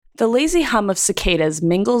The lazy hum of cicadas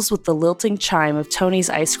mingles with the lilting chime of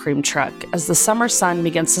Tony's ice cream truck as the summer sun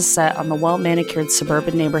begins to set on the well-manicured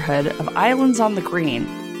suburban neighborhood of Islands on the Green,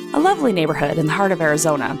 a lovely neighborhood in the heart of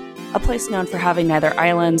Arizona, a place known for having neither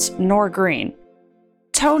islands nor green.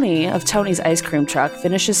 Tony of Tony's ice cream truck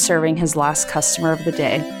finishes serving his last customer of the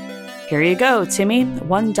day. Here you go, Timmy.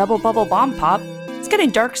 1 double bubble bomb pop. It's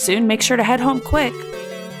getting dark soon. Make sure to head home quick.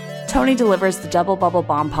 Tony delivers the double bubble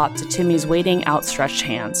bomb pop to Timmy's waiting, outstretched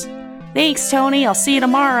hands. Thanks, Tony. I'll see you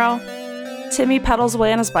tomorrow. Timmy pedals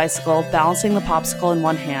away on his bicycle, balancing the popsicle in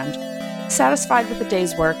one hand. Satisfied with the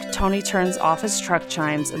day's work, Tony turns off his truck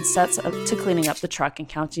chimes and sets up to cleaning up the truck and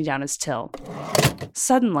counting down his till.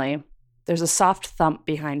 Suddenly, there's a soft thump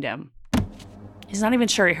behind him. He's not even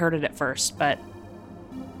sure he heard it at first, but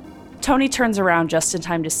Tony turns around just in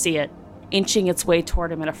time to see it, inching its way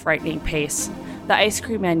toward him at a frightening pace. The ice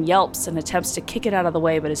cream man yelps and attempts to kick it out of the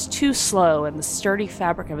way, but is too slow, and the sturdy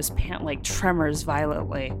fabric of his pant leg tremors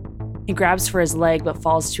violently. He grabs for his leg, but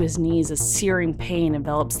falls to his knees as searing pain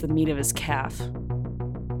envelops the meat of his calf.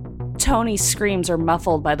 Tony's screams are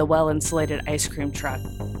muffled by the well-insulated ice cream truck.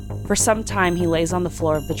 For some time, he lays on the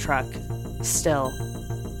floor of the truck, still.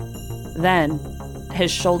 Then,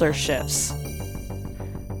 his shoulder shifts.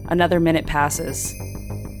 Another minute passes.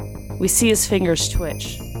 We see his fingers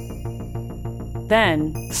twitch.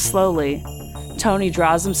 Then, slowly, Tony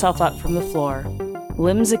draws himself up from the floor,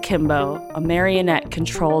 limbs akimbo, a marionette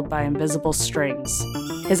controlled by invisible strings.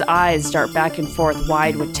 His eyes dart back and forth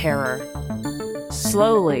wide with terror.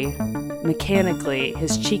 Slowly, mechanically,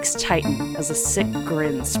 his cheeks tighten as a sick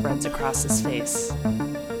grin spreads across his face.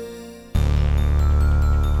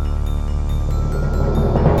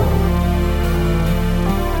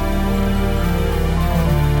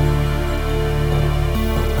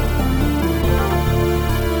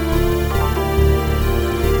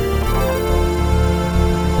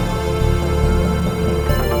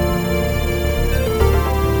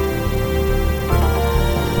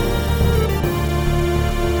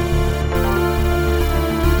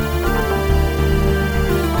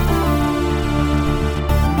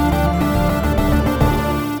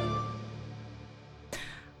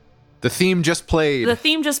 The theme just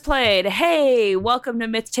played. Hey, welcome to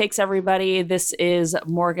Myth Takes, everybody. This is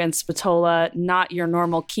Morgan Spatola, not your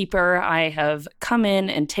normal keeper. I have come in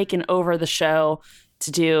and taken over the show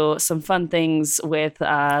to do some fun things with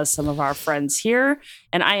some of our friends here.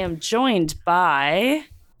 And I am joined by...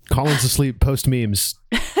 Colin's asleep, post memes.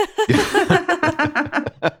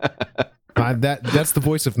 That's the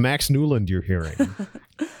voice of Max Newland you're hearing.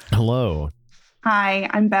 Hello. Hi,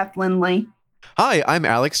 I'm Beth Lindley. Hi, I'm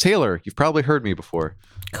Alex Taylor. You've probably heard me before.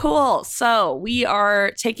 Cool. So we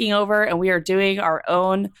are taking over and we are doing our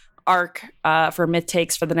own arc for Myth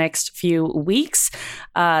Takes for the next few weeks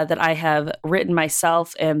that I have written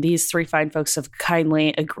myself, and these three fine folks have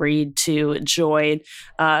kindly agreed to join.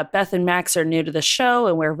 Beth and Max are new to the show,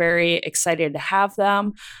 and we're very excited to have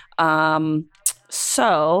them.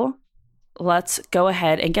 So let's go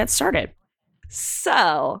ahead and get started.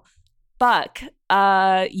 So, Buck,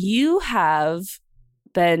 you have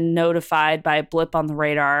been notified by a blip on the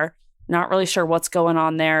radar. Not really sure what's going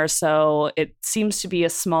on there, so it seems to be a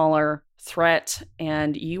smaller threat,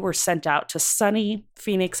 and you were sent out to sunny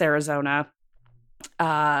Phoenix, Arizona.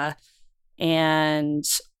 And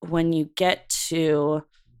when you get to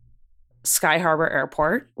Sky Harbor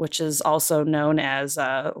Airport, which is also known as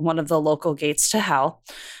one of the local gates to hell,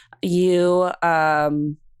 you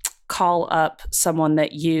call up someone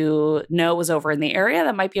that you know was over in the area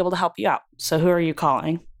that might be able to help you out. So who are you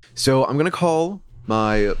calling? So I'm going to call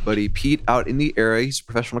my buddy Pete out in the area. He's a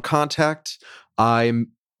professional contact. I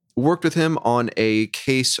worked with him on a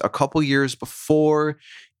case a couple years before.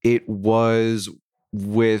 It was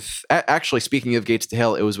with, actually, speaking of Gates to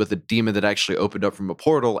Hell, it was with a demon that actually opened up from a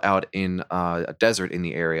portal out in a desert in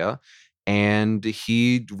the area. And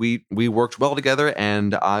we worked well together,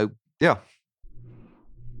 and yeah.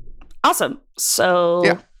 Awesome.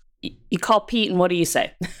 So you call Pete, and what do you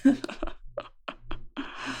say?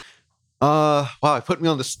 Wow, put me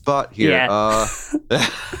on the spot here. Yeah.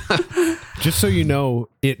 Just so you know,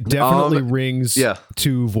 it definitely rings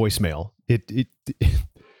to voicemail. It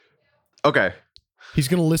Okay. He's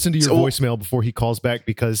going to listen to your voicemail before he calls back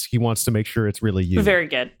because he wants to make sure it's really you. Very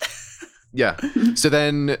good. Yeah. So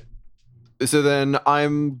then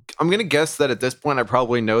I'm going to guess that at this point I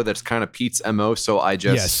probably know that's kind of Pete's MO, so I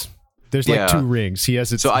just... Yes. There's like two rings. He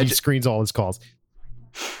has it. So he screens all his calls.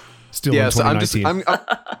 Still in 2019. So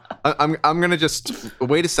I'm going to just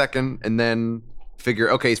wait a second and then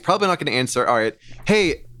figure, okay, he's probably not going to answer. All right.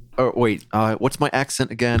 Hey, wait, what's my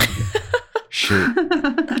accent again?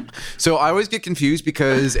 Shoot. So I always get confused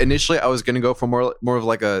because initially I was going to go for more of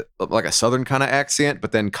like a Southern kind of accent,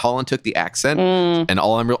 but then Colin took the accent, and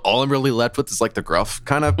all I'm really left with is like the gruff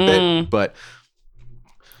kind of bit. But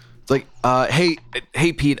it's like, hey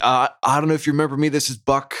Pete, I don't know if you remember me. This is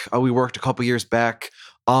Buck. We worked a couple years back.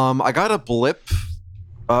 I got a blip,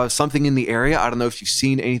 something in the area. I don't know if you've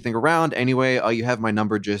seen anything around. Anyway, you have my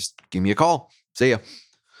number. Just give me a call. See ya.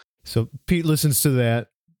 So Pete listens to that,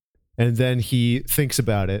 and then he thinks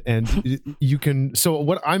about it, and you can. So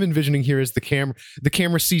what I'm envisioning here is the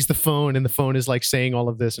camera sees the phone, and the phone is like saying all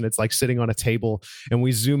of this, and it's like sitting on a table, and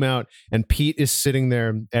we zoom out, and Pete is sitting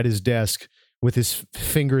there at his desk with his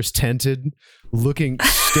fingers tented,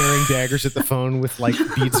 staring daggers at the phone with like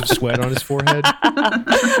beads of sweat on his forehead.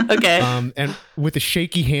 Okay. And with a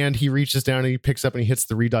shaky hand, he reaches down and he picks up and he hits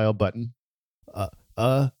the redial button.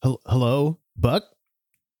 Hello, Buck?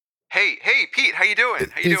 Hey, Pete, how you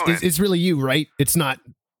doing? It's really you, right? It's not.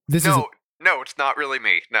 No, it's not really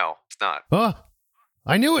me. No, it's not. Oh,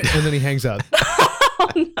 I knew it. And then he hangs up.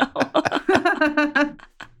 Oh, no.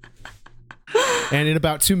 And in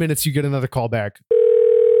about 2 minutes, you get another call back.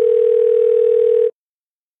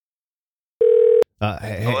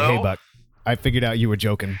 Hey, Buck. I figured out you were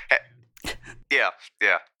joking. Hey. Yeah.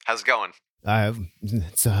 How's it going?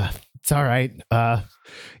 It's all right.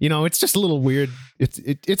 It's just a little weird.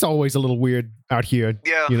 It's always a little weird out here.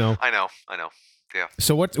 Yeah. You know. I know. Yeah.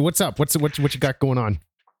 So what's up? What you got going on?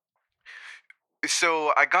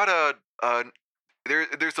 So I got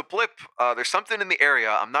there's a blip. There's something in the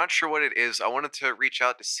area. I'm not sure what it is. I wanted to reach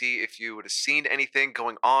out to see if you would have seen anything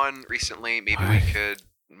going on recently. Maybe we could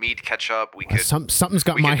meet, catch up. We could. Something's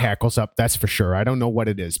got my hackles up. That's for sure. I don't know what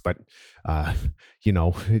it is, but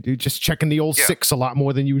just checking the old six a lot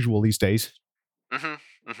more than usual these days.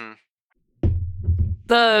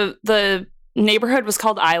 The neighborhood was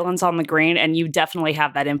called Islands on the Green, and you definitely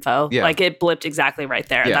have that info. Yeah. Like it blipped exactly right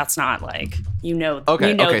there. Yeah. That's not like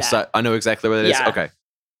Okay. That. So I know exactly what it is. Yeah.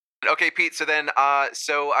 Okay, Pete. So then,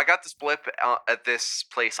 so I got this blip at this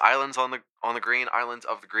place, Islands on the Green, Islands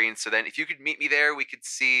of the Green. So then, if you could meet me there, we could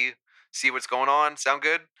see what's going on. Sound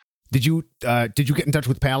good? Did you get in touch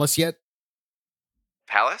with Palace yet?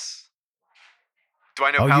 Palace? Do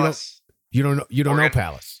I know Palace? You don't know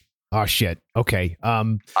Palace. Oh shit. Okay.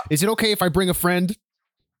 Is it okay if I bring a friend?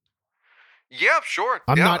 Yeah, sure.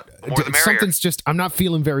 I'm not. More the merrier. I'm not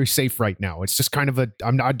feeling very safe right now. It's just kind of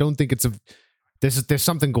I don't think it's there's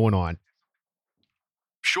something going on.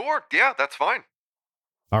 Sure. Yeah, that's fine.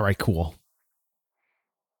 All right, cool.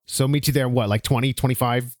 So meet you there, what, like 20,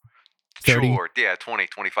 25, 30? Sure. Yeah, 20,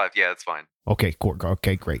 25. Yeah, that's fine. Okay, cool.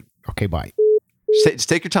 Okay, great. Okay, bye. Just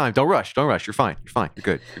take your time. Don't rush. You're fine.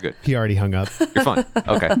 You're good. He already hung up. You're fine.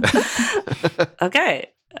 Okay. Okay.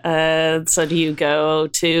 So do you go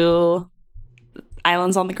to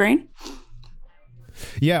Islands on the Green?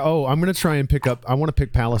 Yeah. Oh, I'm going to try and I want to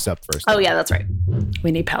pick Palace up first. Oh, yeah, that's right.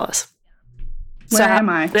 We need Palace. Where am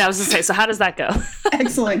I? Yeah, I was going to say, so how does that go?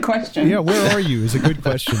 Excellent question. Yeah, where are you is a good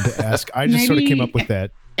question to ask. I just sort of came up with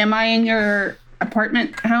that. Am I in your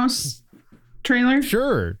apartment house trailer?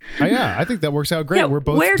 Sure. Yeah, I think that works out great. Yeah, we're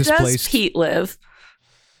both where displaced. Does Pete live?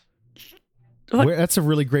 That's a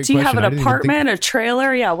really great question. Do you have an apartment, a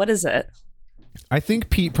trailer? Yeah, what is it? I think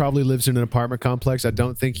Pete probably lives in an apartment complex. I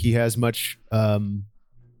don't think he has much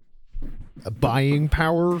buying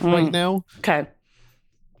power right now. Okay.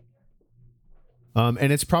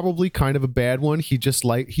 And it's probably kind of a bad one. He just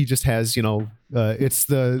has, it's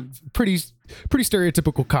the pretty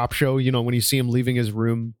stereotypical cop show. When you see him leaving his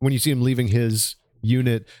room, when you see him leaving his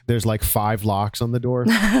unit, there's like 5 locks on the door.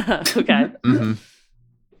 Okay. Mm-hmm.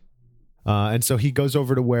 And so he goes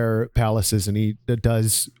over to where Palace is and he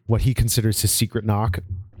does what he considers his secret knock.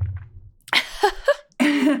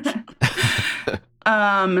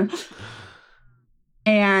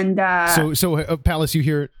 So Palace, you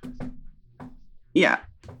hear it? Yeah.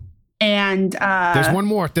 And there's one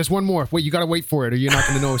more. Wait, you gotta wait for it or you're not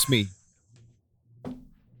gonna know it's me.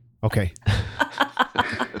 Okay.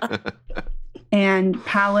 And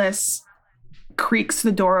Palace creaks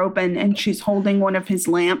the door open and she's holding one of his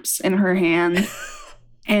lamps in her hand.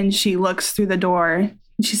 And she looks through the door and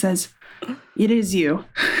she says, "It is you."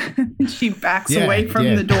 She backs away from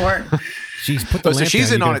the door. She's put the lamp so she's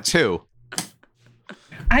down. in on it too.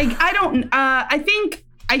 I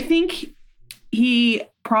think he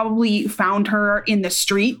probably found her in the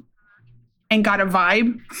street and got a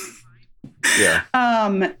vibe. Yeah.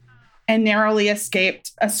 And narrowly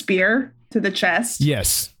escaped a spear to the chest.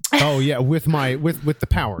 Yes. Oh yeah, with the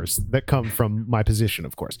powers that come from my position,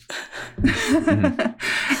 of course.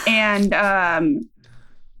 And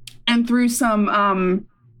through some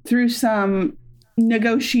through some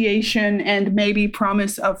negotiation and maybe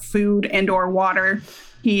promise of food and or water,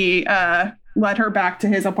 he led her back to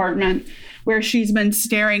his apartment, where she's been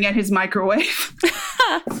staring at his microwave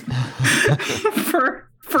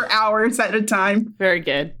for hours at a time. Very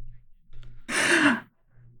good.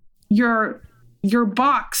 Your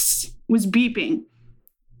box was beeping.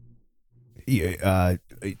 You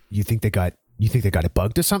think they got it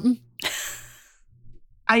bugged or something?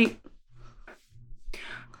 I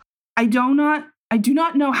do not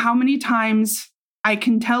know how many times I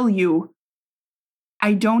can tell you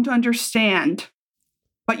I don't understand,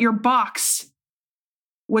 but your box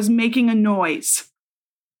was making a noise.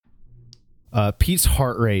 Pete's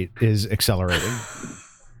heart rate is accelerating.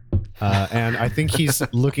 And I think he's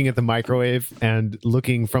looking at the microwave and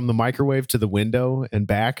looking from the microwave to the window and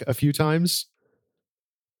back a few times.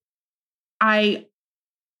 I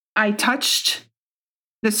touched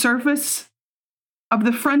the surface of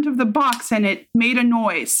the front of the box and it made a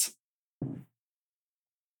noise.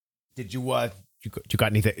 Did you you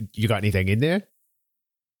got anything? You got anything in there?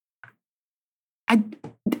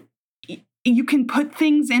 You can put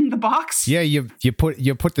things in the box. Yeah, you put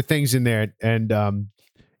the things in there and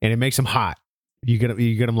it makes them hot. You get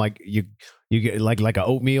them like you get like a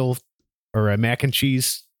oatmeal or a mac and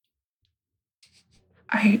cheese.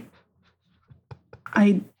 I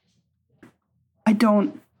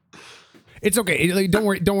don't. It's okay. Like, don't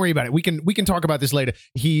worry about it. We can talk about this later.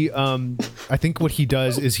 He I think what he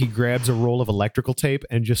does is he grabs a roll of electrical tape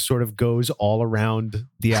and just sort of goes all around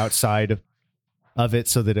the outside of it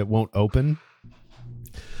so that it won't open.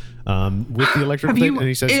 With the electrical tape, and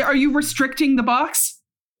he says, "Are you restricting the box?"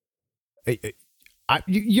 It's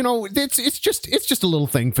just a little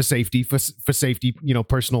thing for safety, for safety,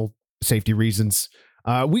 personal safety reasons.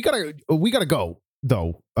 We gotta go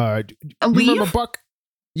though. You remember Buck?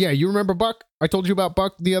 Yeah, you remember Buck? I told you about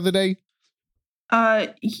Buck the other day.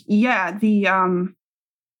 Yeah,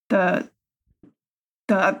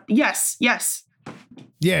 yes.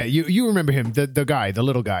 Yeah, you remember him, the guy, the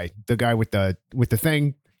little guy, the guy with the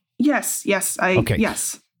thing. Yes, yes. I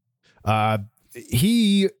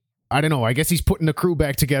don't know. I guess he's putting the crew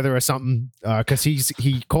back together or something. Because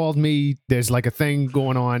he called me. There's like a thing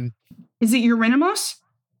going on. Is it Euronymous?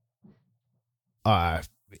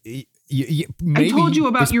 Maybe I told you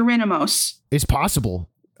about Euronymous. It's possible.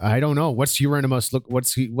 I don't know. What's Euronymous? Look,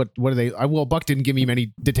 what are they? Well, Buck didn't give me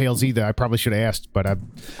many details either. I probably should have asked, but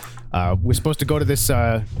we're supposed to go to this.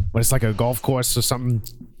 It's like a golf course or something.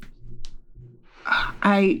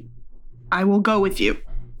 I will go with you.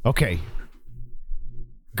 Okay.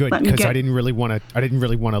 Good, because I didn't really want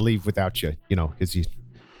to leave without you. Because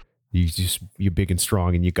you're big and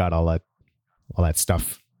strong and you got all that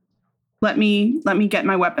stuff. Let me get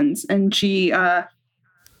my weapons. And she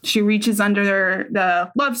reaches under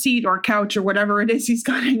the love seat or couch or whatever it is he's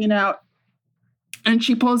got hanging out. And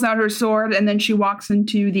she pulls out her sword, and then she walks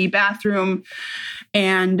into the bathroom,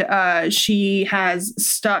 and she has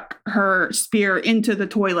stuck her spear into the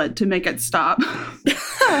toilet to make it stop.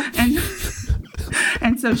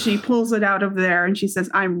 and so she pulls it out of there, and she says,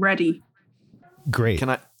 "I'm ready." Great. Can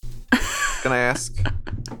I ask?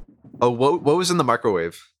 Oh, what was in the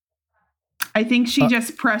microwave? I think she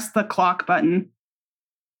just pressed the clock button.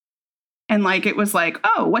 And it was like,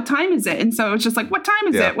 "Oh, what time is it?" And so it was just like, "What time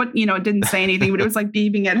is it?" What, it didn't say anything, but it was like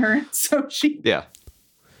beeping at her. So she. Yeah.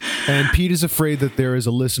 And Pete is afraid that there is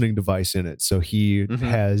a listening device in it. So he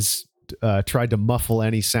has tried to muffle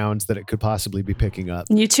any sounds that it could possibly be picking up.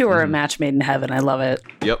 You two are a match made in heaven. I love it.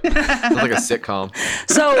 Yep. Sounds like a sitcom.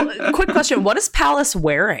 So, quick question. What is Palace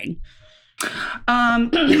wearing? I'm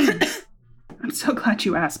so glad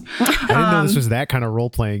you asked. I didn't know this was that kind of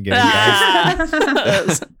role-playing game,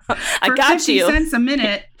 guys. I got 50 you. cents a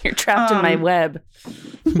minute. You're trapped in my web.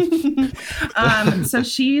 So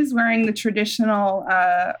she's wearing the traditional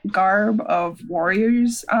garb of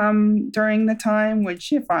warriors during the time,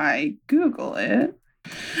 which if I Google it,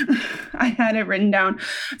 I had it written down.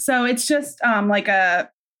 So it's just like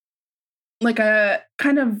a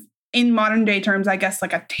kind of, in modern day terms, I guess,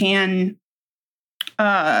 like a tan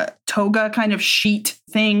toga kind of sheet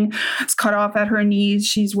thing. It's cut off at her knees.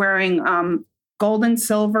 She's wearing gold and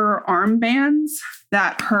silver armbands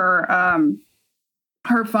that her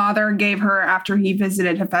father gave her after he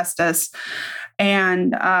visited Hephaestus,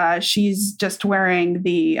 and she's just wearing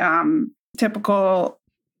the typical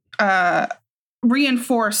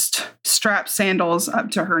reinforced strap sandals up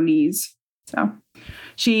to her knees. So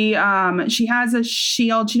she has a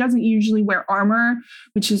shield. She doesn't usually wear armor,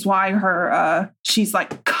 which is why she's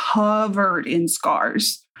like covered in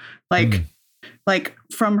scars. Like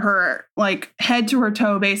from her like head to her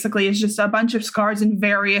toe basically is just a bunch of scars in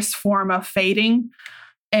various form of fading.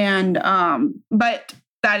 And but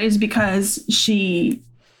that is because she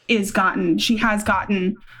has gotten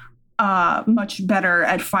much better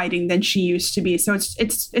at fighting than she used to be. So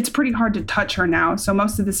it's pretty hard to touch her now. So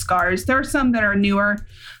most of the scars, there are some that are newer,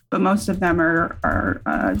 but most of them are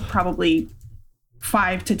probably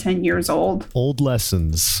 5 to 10 years old. Old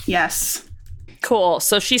lessons. Yes. Cool.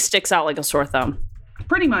 So she sticks out like a sore thumb.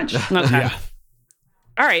 Pretty much. Okay. Yeah.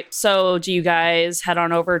 All right. So do you guys head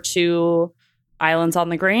on over to Islands on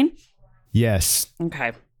the Green? Yes.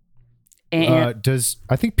 Okay. And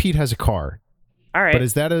I think Pete has a car. all right. But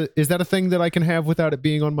is that a thing that I can have without it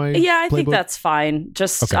being on my Yeah, I think playbook? that's fine.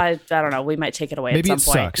 Just Okay. I don't know. We might take it away Maybe at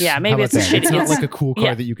some it point. sucks. Yeah, How maybe about it's that? shitty. It's not It's- like a cool car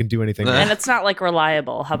yeah. that you can do anything with. and it's not like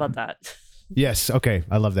reliable. How about that? Yes. Okay.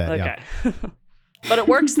 I love that. Yeah. Okay. But it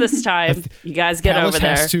works this time. You guys get over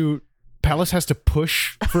there. Palace has to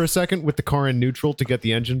push for a second with the car in neutral to get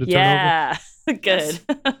the engine to turn over. Yeah. Good.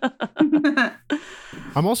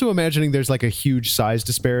 I'm also imagining there's like a huge size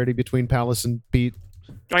disparity between Palace and Pete.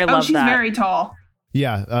 I love she's that. very tall.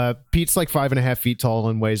 Yeah. Pete's like 5.5 feet tall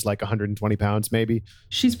and weighs like 120 pounds, maybe.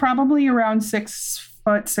 She's probably around 6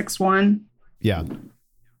 foot 6'1". Yeah.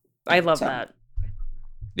 I love So- that.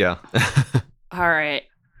 Yeah. All right.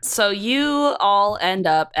 So you all end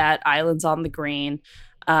up at Islands on the Green,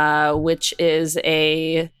 which is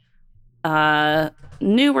a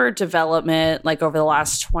newer development, like over the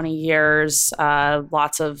last 20 years.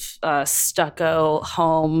 Lots of stucco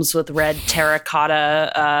homes with red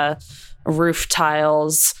terracotta roof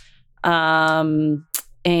tiles, and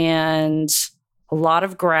a lot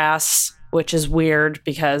of grass, which is weird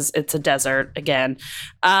because it's a desert again.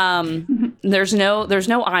 There's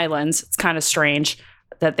no islands. It's kind of strange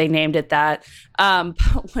that they named it that.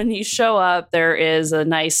 But when you show up, there is a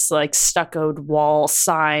nice like stuccoed wall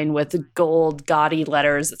sign with gold gaudy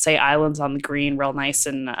letters that say Islands on the Green, real nice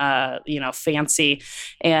and fancy.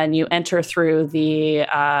 And you enter through the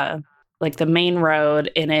like the main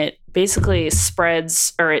road, and it basically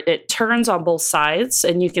spreads, or it turns on both sides,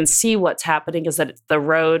 and you can see what's happening is that the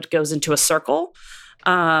road goes into a circle.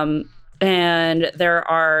 And there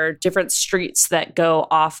are different streets that go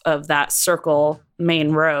off of that circle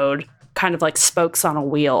main road, kind of like spokes on a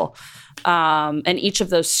wheel. And each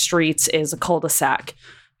of those streets is a cul-de-sac.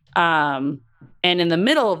 And in the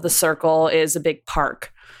middle of the circle is a big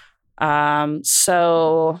park.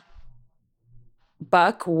 So,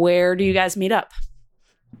 Buck, where do you guys meet up?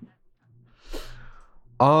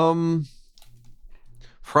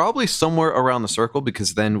 Probably somewhere around the circle,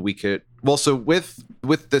 because then we could. Well, so with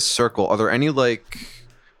this circle, are there any like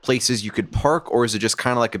places you could park, or is it just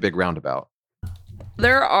kind of like a big roundabout?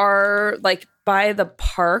 There are, like, by the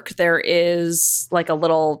park, there is like a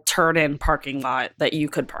little turn-in parking lot that you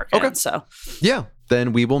could park in. So, Yeah,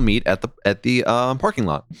 then we will meet at the parking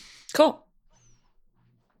lot. cool.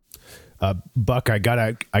 Buck, I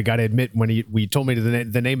gotta admit, when we told me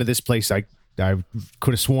the name of this place, I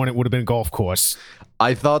could have sworn it would have been a golf course.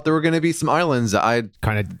 I thought there were going to be some islands.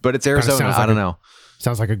 But it's Arizona. sounds I like don't know.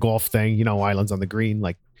 Sounds like a golf thing, Islands on the Green,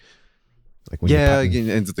 like when Yeah, you're putting-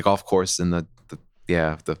 and the golf course and the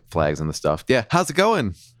flags and the stuff. Yeah, how's it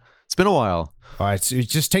going? It's been a while. All right, so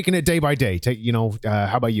it's just taking it day by day.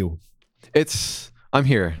 How about you? I'm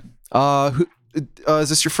here. Is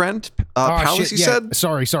this your friend? Palace, shit, you yeah. said?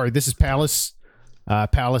 Sorry. This is Palace.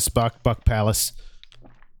 Palace, Buck Palace.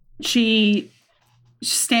 She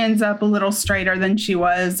stands up a little straighter than she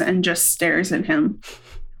was and just stares at him.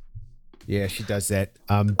 Yeah, she does that.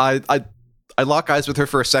 I lock eyes with her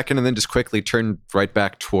for a second and then just quickly turn right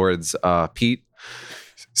back towards Pete.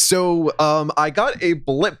 So I got a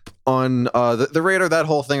blip on the radar, that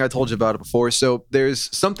whole thing. I told you about it before. So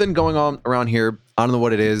there's something going on around here. I don't know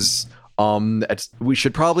what it is. We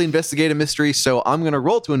should probably investigate a mystery. So I'm going to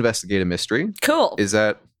roll to investigate a mystery. Cool. Is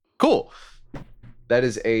that cool? That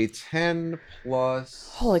is a 10 plus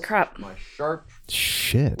Holy crap. my sharp,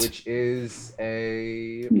 Shit. which is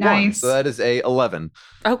a 1. Nice. So that is a 11.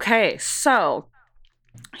 Okay, so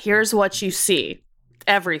here's what you see.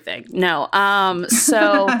 Everything. No.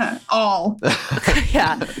 So All.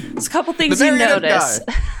 yeah, there's a couple things The you marionette notice.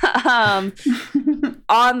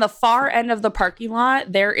 On the far end of the parking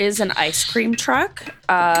lot, there is an ice cream truck.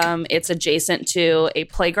 It's adjacent to a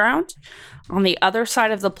playground. On the other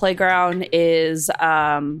side of the playground is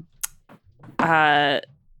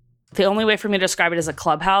the only way for me to describe it is a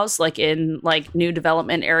clubhouse, like in like new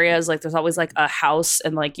development areas. Like there's always like a house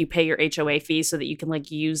and like you pay your HOA fee so that you can like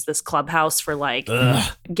use this clubhouse for like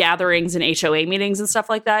gatherings and HOA meetings and stuff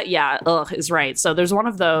like that. Yeah, is right. So there's one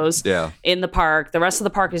of those in the park. The rest of the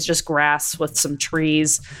park is just grass with some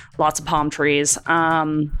trees, lots of palm trees.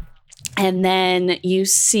 And then you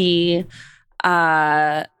see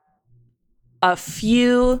a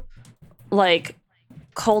few like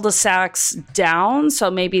cul-de-sacs down,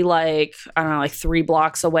 so maybe like I don't know, like 3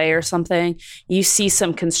 blocks away or something, you see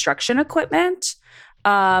some construction equipment,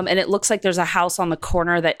 and it looks like there's a house on the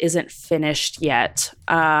corner that isn't finished yet,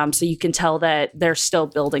 so you can tell that they're still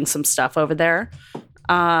building some stuff over there,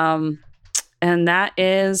 and that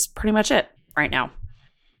is pretty much it right now.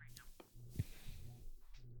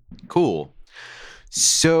 Cool.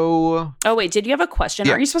 So oh wait, did you have a question?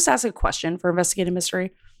 Yeah. Are you supposed to ask a question for investigative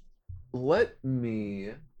mystery? let me.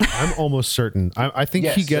 I'm almost certain. I think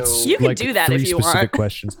Yeah, he gets so- You can like do that 3 if you want. specific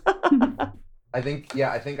questions. I think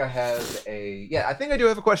I have a. Yeah, I think I do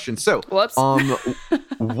have a question. So, Whoops.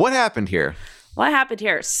 what happened here? What happened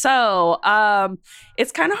here? So,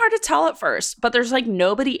 it's kind of hard to tell at first, but there's like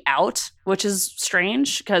nobody out, which is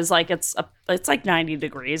strange because like it's like 90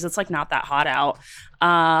 degrees. It's like not that hot out.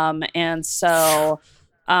 And so,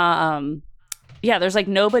 yeah, there's like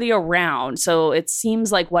nobody around. So it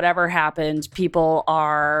seems like whatever happened, people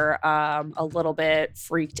are a little bit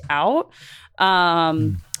freaked out.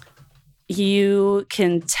 You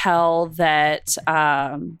can tell that.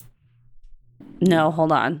 No,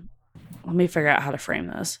 hold on. Let me figure out how to frame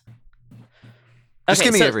this. Just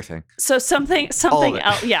give me everything. So something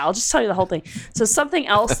else. Yeah, I'll just tell you the whole thing. So something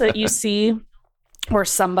else that you see, or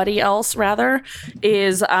somebody else rather,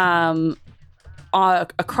 is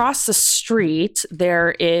across the street.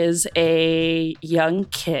 There is a young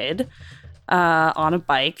kid on a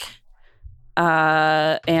bike,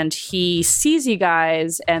 and he sees you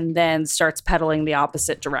guys and then starts pedaling the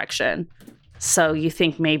opposite direction. So you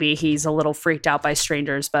think maybe he's a little freaked out by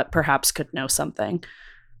strangers, but perhaps could know something.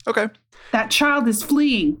 Okay. That child is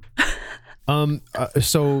fleeing.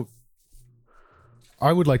 So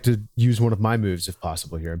I would like to use one of my moves if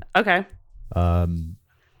possible here. Okay. I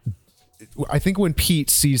think when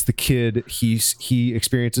Pete sees the kid, he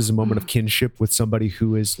experiences a moment of kinship with somebody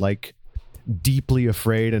who is like deeply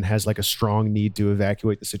afraid and has like a strong need to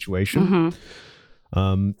evacuate the situation.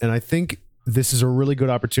 And I think this is a really good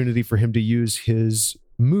opportunity for him to use his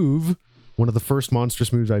move, one of the first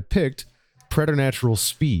monstrous moves I picked, Preternatural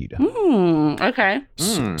Speed. Okay.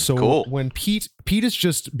 So cool. when Pete is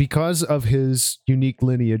just, because of his unique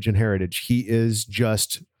lineage and heritage, he is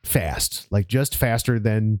just fast, like just faster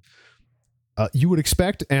than you would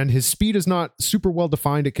expect. And his speed is not super well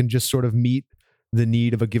defined. It can just sort of meet the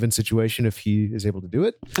need of a given situation if he is able to do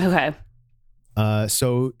it. Okay.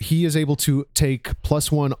 So he is able to take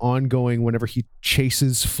 +1 ongoing whenever he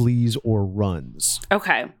chases, flees, or runs.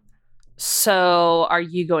 Okay. So are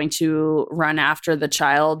you going to run after the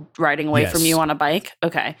child riding away Yes. from you on a bike?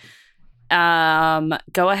 Okay.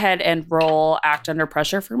 Go ahead and roll act under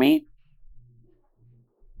pressure for me.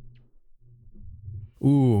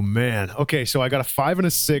 Ooh, man. Okay, so I got a 5 and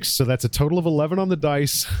a 6, so that's a total of 11 on the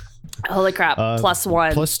dice. Holy crap.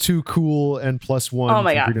 +1. +2 cool and +1 oh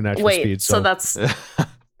my for God. preternatural Wait, speed. so that's it's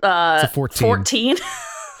a 14. 14?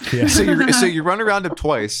 Yeah. So you run around him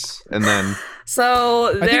twice, and then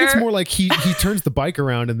So I think it's more like he turns the bike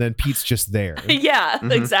around and then Pete's just there. Yeah,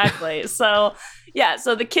 exactly. So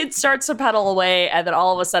the kid starts to pedal away, and then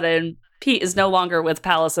all of a sudden Pete is no longer with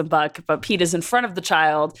Palace and Buck, but Pete is in front of the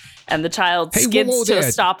child, and the child Hey, skids whoa, to a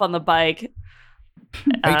Dad. stop on the bike.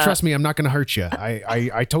 Hey, trust me, I'm not going to hurt you.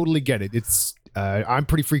 I totally get it. It's I'm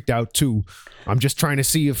pretty freaked out too. I'm just trying to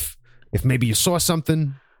see if maybe you saw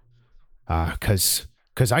something. Cause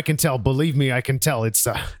I can tell. Believe me, I can tell.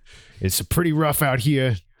 It's pretty rough out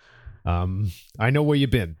here. I know where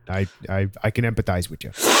you've been. I can empathize with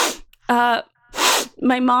you.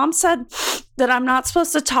 My mom said that I'm not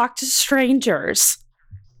supposed to talk to strangers.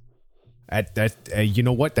 You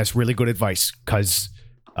know what? That's really good advice. Cause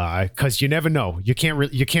you never know. You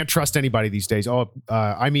can't trust anybody these days.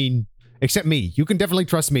 I mean, except me. You can definitely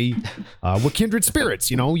trust me. We're kindred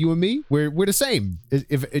spirits, you know. You and me, we're the same.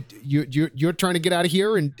 If you're trying to get out of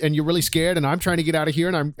here and you're really scared, and I'm trying to get out of here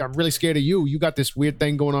and I'm really scared of you. You got this weird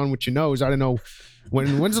thing going on with your nose. I don't know.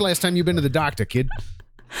 When's the last time you've been to the doctor, kid?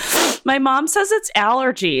 My mom says it's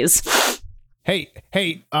allergies. Hey,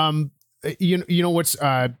 you know what's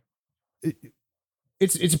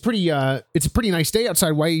it's a pretty nice day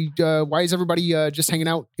outside. Why is everybody just hanging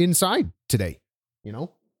out inside today? You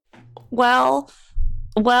know? Well,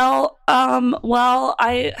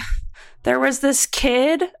 There was this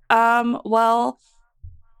kid. Well,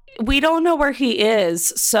 we don't know where he is.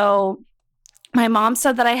 So my mom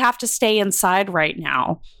said that I have to stay inside right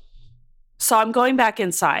now. So I'm going back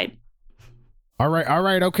inside. All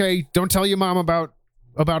right, okay. Don't tell your mom about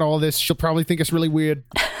all this. She'll probably think it's really weird.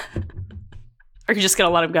 Are you just going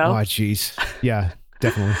to let him go? Oh, jeez. Yeah,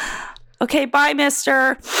 definitely. Okay, bye,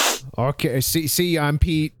 mister. Okay, see, I'm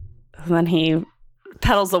Pete. And then he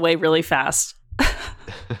pedals away really fast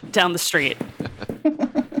down the street.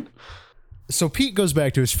 So Pete goes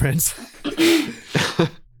back to his friends.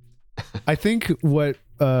 I think what,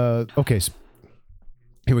 okay, so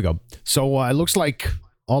here we go. So it looks like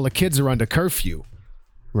all the kids are under curfew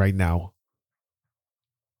right now.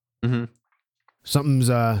 Mm-hmm. Something's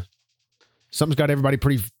got everybody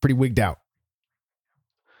pretty wigged out.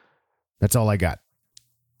 That's all I got.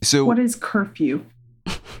 So What is curfew?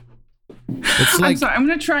 It's like, I'm sorry. I'm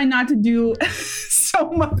going to try not to do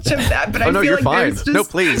so much of that, but I oh no, feel you're like fine. there's No,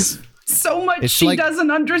 just please. so much It's she like-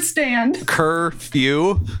 doesn't understand.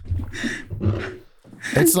 Curfew.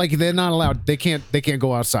 it's like they're not allowed. They can't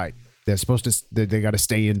go outside. They're supposed to. They got to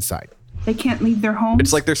stay inside. They can't leave their homes.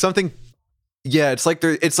 It's like there's something. Yeah, it's like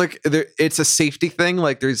it's a safety thing.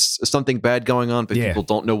 Like there's something bad going on, but Yeah. people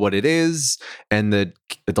don't know what it is, and the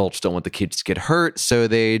adults don't want the kids to get hurt, so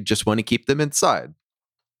they just want to keep them inside.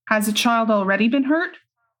 Has a child already been hurt?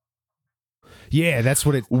 Yeah, that's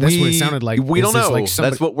what it sounded like. We Is don't this know. like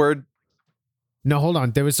somebody- That's what we're. No, hold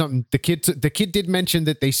on. There was something. The kid did mention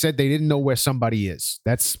that they said they didn't know where somebody is.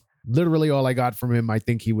 That's literally all I got from him. I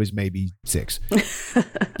think he was maybe 6.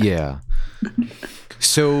 Yeah.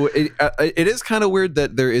 So it is kind of weird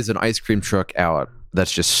that there is an ice cream truck out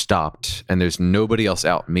that's just stopped, and there's nobody else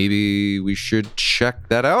out. Maybe we should check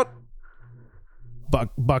that out.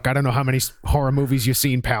 Buck, I don't know how many horror movies you've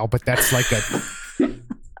seen, pal, but that's like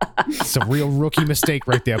it's a real rookie mistake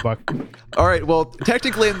right there, Buck. All right. Well,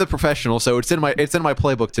 technically, I'm the professional, so it's in my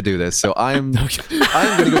playbook to do this. So I'm going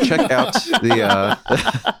to go check out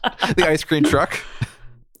the ice cream truck.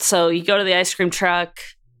 So you go to the ice cream truck.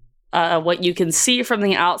 What you can see from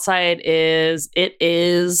the outside is it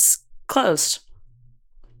is closed.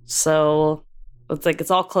 So it's like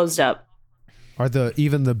it's all closed up. Are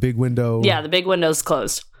even the big window? Yeah, the big window's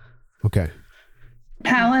closed. Okay.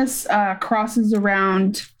 Palace crosses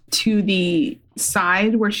around to the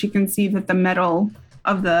side where she can see that the metal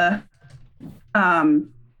of the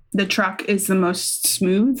truck is the most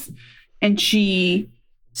smooth, and she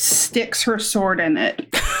sticks her sword in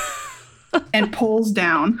it and pulls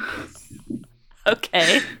down.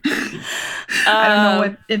 Okay. I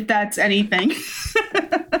don't know if that's anything.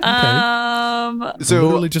 I So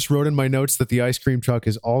literally just wrote in my notes that the ice cream truck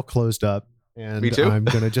is all closed up, and Me too. I'm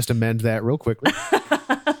gonna just amend that real quickly.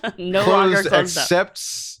 No longer closed closed up. except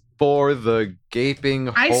for the gaping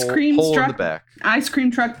Ice cream hole in the truck. back. Ice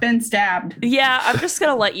cream truck been stabbed. Yeah, I'm just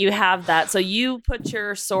gonna let you have that. So you put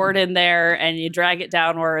your sword in there and you drag it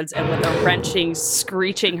downwards, and with a wrenching,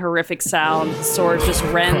 screeching, horrific sound, the sword just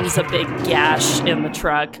rends a big gash in the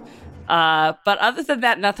truck. But other than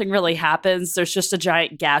that, nothing really happens. There's just a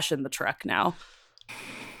giant gash in the truck now.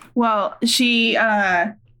 Well, she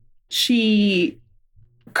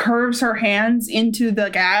curves her hands into the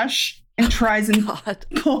gash and tries and God.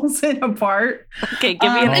 pulls it apart. Okay,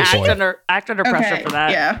 give me an Oh, act boy. under pressure Okay, for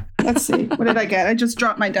that. Yeah. Let's see. What did I get? I just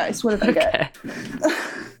dropped my dice. What did I get?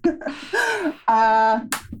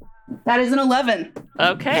 That is an 11.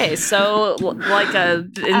 Okay, so like a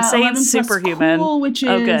insane 11 plus superhuman. Cool, which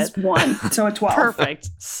Oh, is good. 1. So a 12. Perfect.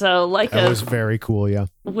 So like That a was very cool. Yeah.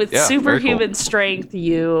 with Yeah, very superhuman cool. strength,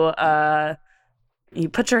 you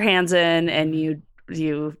put your hands in and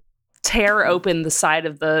you tear open the side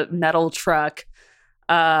of the metal truck.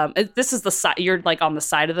 This is the side. You're like on the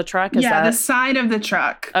side of the truck. Is Yeah, that the side of the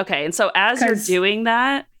truck. okay? And so as you're 'Cause- doing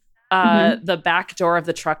that, the back door of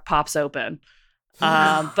the truck pops open.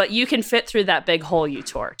 But you can fit through that big hole you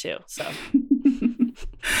tore too. So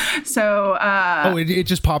So, It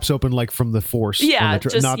just pops open like from the force. on Yeah, the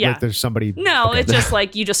just- not yeah. like there's somebody. no, Okay. it's just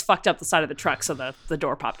like you just fucked up the side of the truck, so the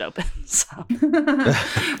door popped open. So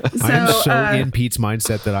I am so in Pete's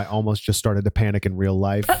mindset that I almost just started to panic in real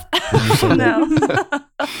life. when you said that.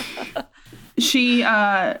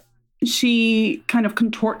 no. she kind of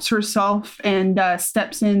contorts herself and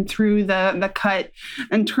steps in through the cut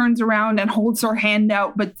and turns around and holds her hand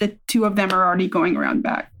out, but the two of them are already going around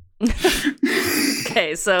back.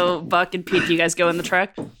 Okay, so Buck and Pete, do you guys go in the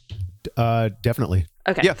truck? Definitely.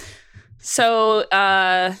 Okay. Yeah. So,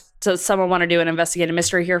 does someone want to do an investigative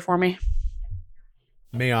mystery here for me?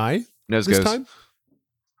 May I Nose this goes.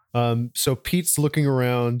 time? So Pete's looking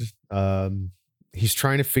around. He's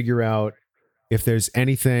trying to figure out if there's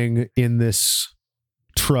anything in this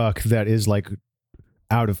truck that is like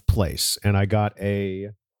out of place, and I got a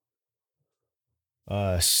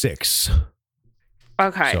 6.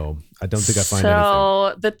 Okay. So I don't think I find anything.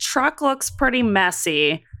 So the truck looks pretty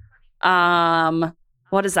messy.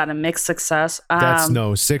 What is that? A mixed success? That's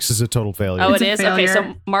no 6 is a total failure. Oh, It's it a is. Okay, so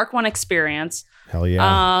failure. mark 1 experience. Hell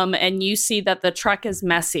yeah. And you see that the truck is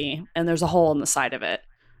messy and there's a hole in the side of it.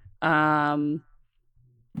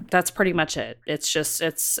 That's pretty much it. It's just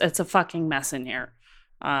it's a fucking mess in here.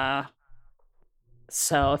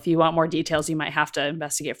 So if you want more details, you might have to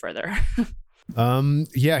investigate further.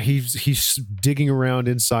 Yeah, he's digging around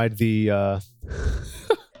inside the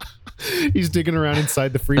he's digging around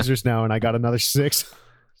inside the freezers now, and I got another 6.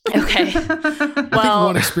 Okay. I think Well,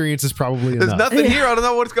 1 experience is probably There's enough. nothing here. I don't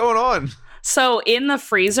know what's going on. so in the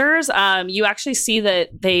freezers, you actually see that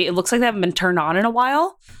it looks like they haven't been turned on in a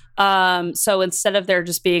while. So instead of there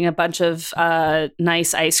just being a bunch of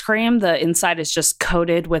nice ice cream, the inside is just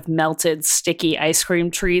coated with melted, sticky ice cream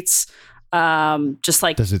treats. Just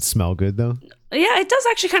like, Does it smell good though? yeah, it does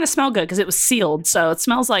actually kind of smell good because it was sealed. So it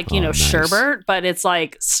smells like, Nice. sherbet, but it's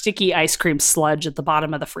like sticky ice cream sludge at the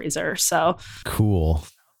bottom of the freezer. So Cool.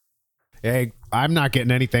 Hey, I'm not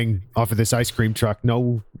getting anything off of this ice cream truck.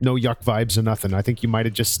 No yuck vibes or nothing. I think you might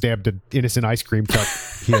have just stabbed an innocent ice cream truck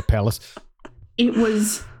here, Palace. It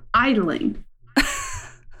was idling.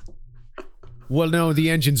 Well, no,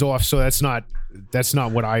 the engine's off, so that's not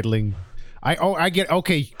what idling. I get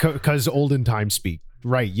okay because olden time speak,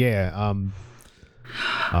 right? Yeah.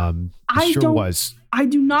 I sure don't- was. I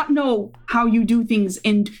do not know how you do things,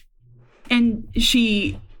 and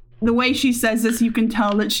the way she says this, you can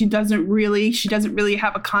tell that she doesn't really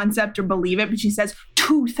have a concept or believe it, but she says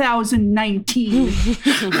 2019.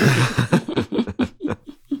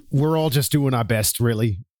 We're all just doing our best,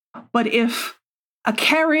 really. But if a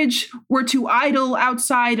carriage were to idle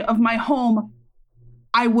outside of my home,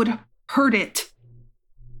 I would hurt it.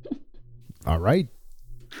 All right,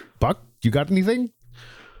 Buck, you got anything?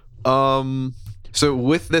 So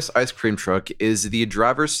with this ice cream truck, is the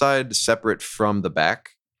driver's side separate from the back,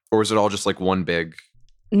 or is it all just like one big?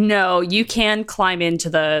 no, you can climb into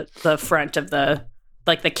the front of the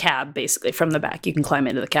cab, basically from the back. You can climb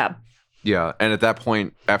into the cab. Yeah, and at that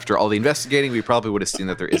point, after all the investigating, we probably would have seen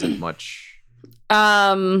that there isn't much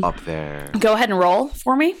up there. Go ahead and roll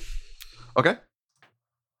for me. Okay.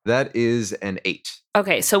 That is an 8.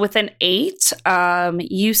 Okay, so with an 8,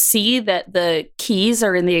 you see that the keys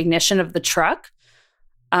are in the ignition of the truck.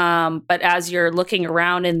 But as you're looking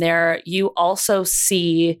around in there, you also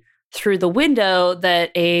see through the window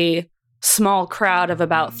that a small crowd of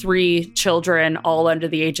about 3 children, all under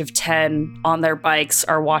the age of 10, on their bikes,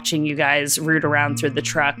 are watching you guys root around through the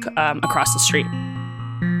truck across the street.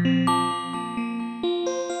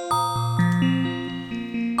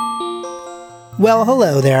 Well,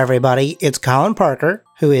 hello there, everybody. It's Colin Parker,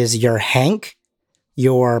 who is your Hank,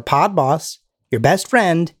 your pod boss, your best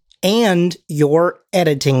friend, and your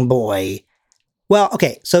editing boy. Well,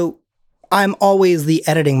 okay, so I'm always the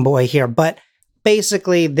editing boy here, but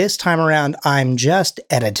basically this time around, I'm just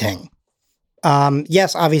editing.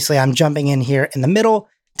 Yes, obviously I'm jumping in here in the middle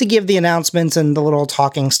to give the announcements and the little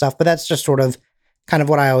talking stuff, but that's just sort of kind of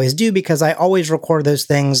what I always do because I always record those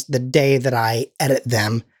things the day that I edit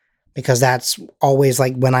them, because that's always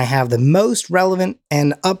like when I have the most relevant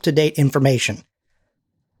and up-to-date information.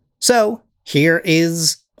 So here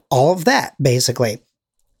is all of that, basically.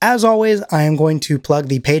 As always, I am going to plug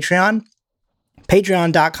the Patreon.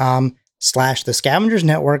 Patreon.com/The Scavengers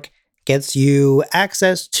Network gets you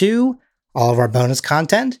access to all of our bonus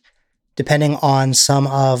content. Depending on some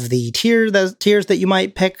of the tiers that you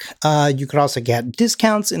might pick, you could also get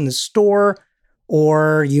discounts in the store,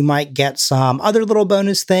 or you might get some other little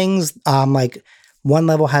bonus things, like one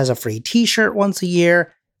level has a free t-shirt once a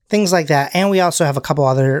year, things like that. And we also have a couple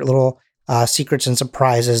other little secrets and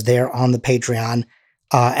surprises there on the Patreon,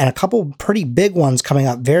 and a couple pretty big ones coming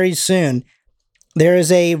up very soon. There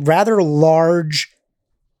is a rather large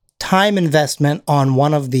time investment on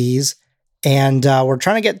one of these, and we're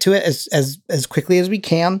trying to get to it as quickly as we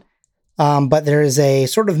can. But there is a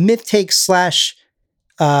sort of myth take /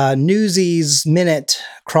 Newsies minute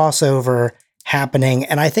crossover happening,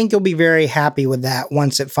 and I think you'll be very happy with that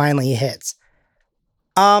once it finally hits.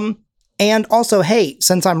 And also, hey,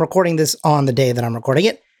 since I'm recording this on the day that I'm recording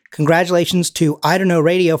it, congratulations to I Don't Know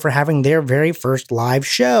Radio for having their very first live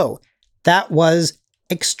show. That was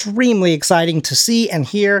extremely exciting to see and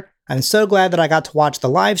hear. I'm so glad that I got to watch the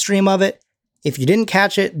live stream of it. If you didn't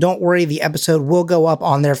catch it, don't worry, the episode will go up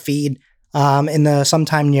on their feed in the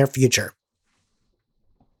sometime near future.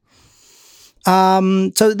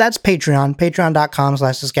 So that's Patreon,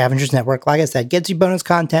 patreon.com/the Scavengers Network. Like I said, gets you bonus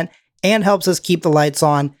content and helps us keep the lights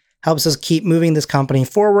on, helps us keep moving this company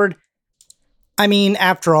forward. I mean,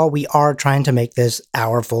 after all, we are trying to make this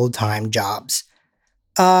our full-time jobs.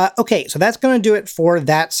 Okay, so that's going to do it for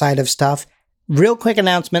that side of stuff. Real quick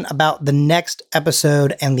announcement about the next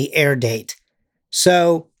episode and the air date.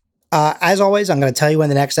 So, as always, I'm going to tell you when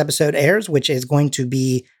the next episode airs, which is going to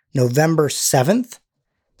be November 7th.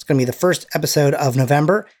 It's going to be the first episode of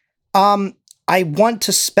November. I want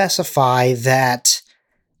to specify that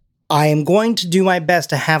I am going to do my best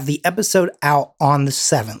to have the episode out on the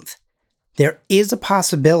 7th. There is a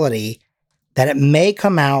possibility that it may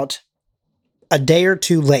come out a day or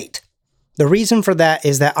two late. The reason for that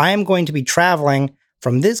is that I am going to be traveling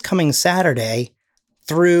from this coming Saturday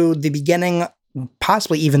through the beginning,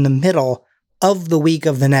 possibly even the middle of the week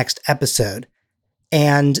of the next episode.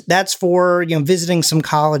 And that's for, visiting some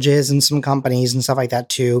colleges and some companies and stuff like that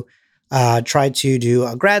to try to do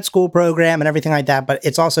a grad school program and everything like that. But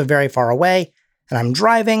it's also very far away and I'm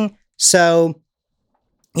driving. So,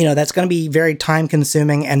 that's going to be very time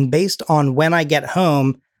consuming. And based on when I get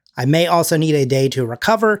home, I may also need a day to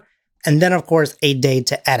recover. And then, of course, a day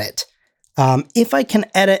to edit. If I can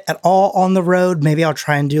edit at all on the road, maybe I'll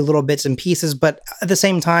try and do little bits and pieces. But at the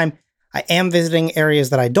same time, I am visiting areas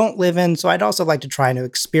that I don't live in. So I'd also like to try to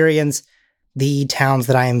experience the towns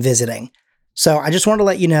that I am visiting. So I just wanted to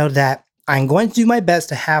let you know that I'm going to do my best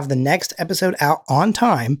to have the next episode out on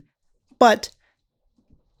time. But,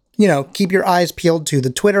 keep your eyes peeled to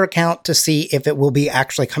the Twitter account to see if it will be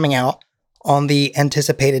actually coming out on the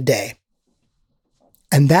anticipated day.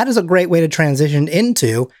 And that is a great way to transition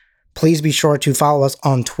into, please be sure to follow us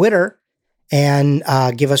on Twitter and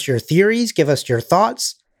give us your theories, give us your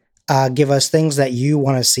thoughts, give us things that you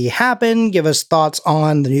want to see happen, give us thoughts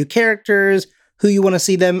on the new characters, who you want to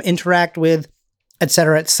see them interact with,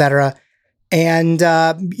 etc., etc. And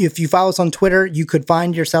if you follow us on Twitter, you could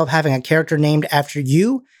find yourself having a character named after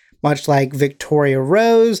you, much like Victoria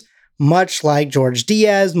Rose, much like George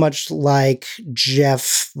Diaz, much like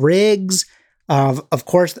Jeff Riggs. Of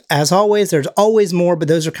course, as always, there's always more, but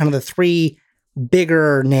those are kind of the three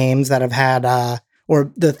bigger names that have had,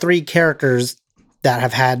 or the three characters that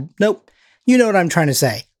have had, you know what I'm trying to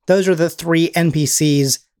say. Those are the three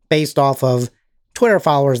NPCs based off of Twitter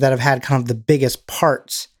followers that have had kind of the biggest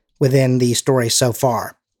parts within the story so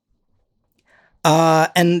far.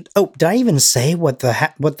 Did I even say what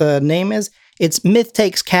the name is? It's Myth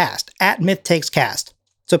Takes Cast, at Myth Takes Cast.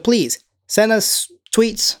 So please send us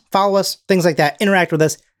tweets, follow us, things like that. Interact with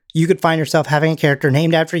us. You could find yourself having a character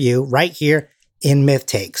named after you right here in Myth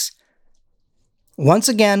Takes. Once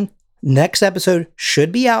again, next episode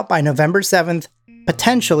should be out by November 7th,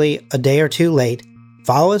 potentially a day or two late.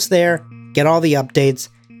 Follow us there, get all the updates.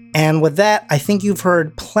 And with that, I think you've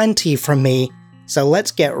heard plenty from me. So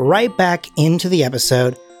let's get right back into the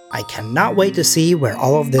episode. I cannot wait to see where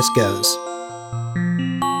all of this goes.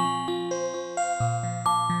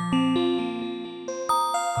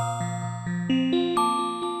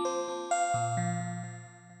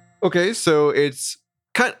 Okay, so it's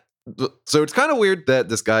kind of weird that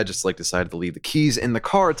this guy just decided to leave the keys in the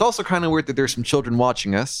car. It's also kind of weird that there's some children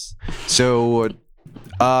watching us. So,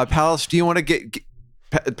 Palace, do you want to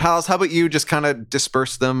Palace? How about you just kind of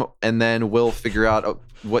disperse them, and then we'll figure out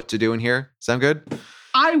what to do in here. Sound good?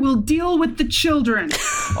 I will deal with the children.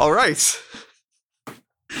 All right.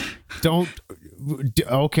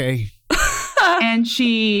 Okay. And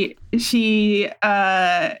she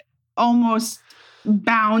almost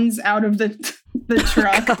bounds out of the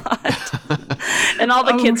truck. And all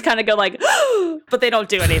the kids kind of go but they don't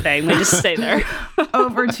do anything. They just stay there.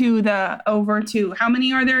 over to how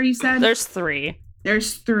many are there, you said? There's 3.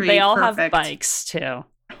 There's 3. They all Perfect. have bikes too.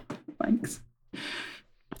 Bikes.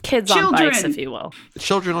 Kids on bikes, if you will.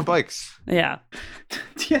 Children on bikes. Yeah.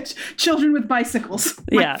 Yeah, children with bicycles.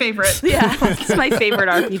 My favorite. Yeah, it's my favorite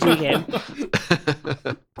RPG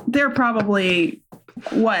game. They're probably,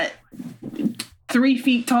 3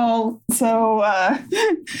 feet tall. So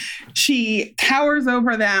she towers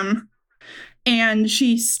over them, and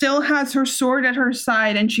she still has her sword at her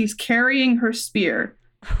side, and she's carrying her spear.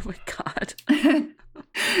 Oh my God.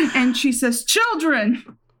 And she says,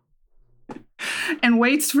 "Children!" and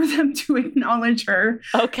waits for them to acknowledge her.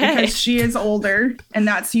 Okay. Because she is older, and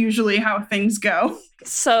that's usually how things go.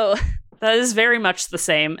 So that is very much the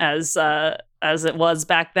same as it was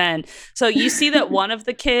back then. So you see that one of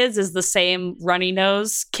the kids is the same runny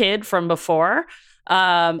nose kid from before.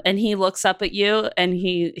 And he looks up at you, and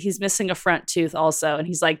he's missing a front tooth also. And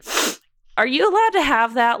he's like, "Are you allowed to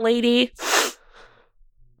have that, lady?"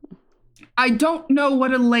 I don't know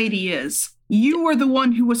what a lady is. You were the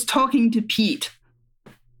one who was talking to Pete.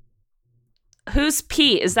 Who's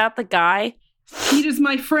Pete? Is that the guy? Pete is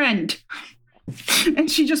my friend.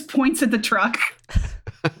 And she just points at the truck.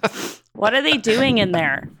 What are they doing in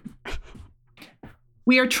there?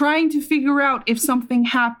 We are trying to figure out if something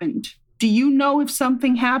happened. Do you know if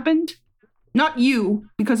something happened? Not you,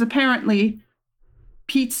 because apparently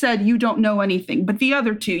Pete said you don't know anything, but the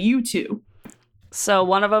other two, you two. So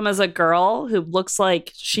one of them is a girl who looks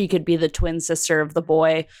like she could be the twin sister of the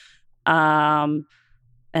boy. And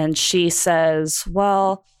she says,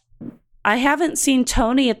 well, I haven't seen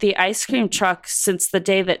Tony at the ice cream truck since the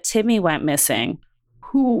day that Timmy went missing.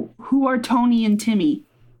 Who are Tony and Timmy?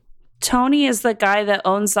 Tony is the guy that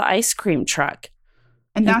owns the ice cream truck.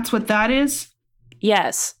 And that's what that is?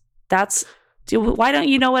 Yes, why don't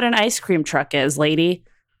you know what an ice cream truck is, lady?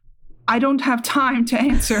 I don't have time to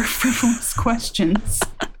answer frivolous questions.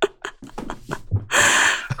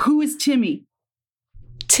 Who is Timmy?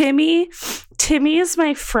 Timmy is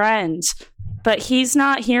my friend, but he's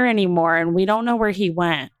not here anymore and we don't know where he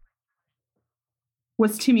went.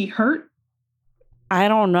 Was Timmy hurt? I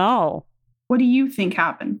don't know. What do you think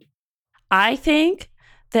happened? I think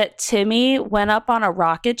that Timmy went up on a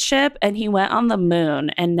rocket ship and he went on the moon,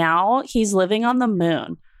 and now he's living on the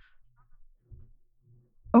moon.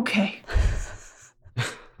 Okay.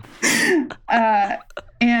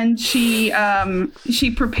 And she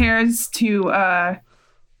prepares to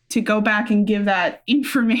go back and give that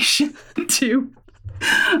information to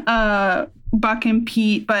Buck and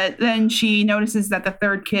Pete, but then she notices that the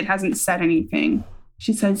third kid hasn't said anything.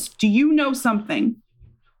 She says, "Do you know something?"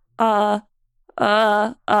 Well,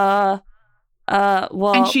 and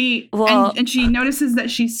she notices that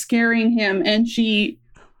she's scaring him, and she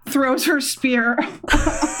throws her spear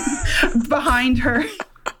behind her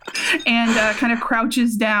and kind of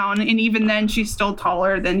crouches down. And even then, she's still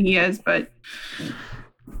taller than he is. But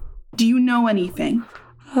do you know anything?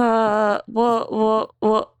 My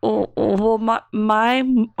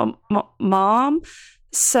mom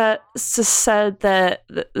said that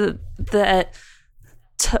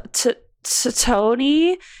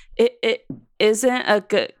Tony it isn't a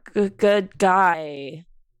good guy.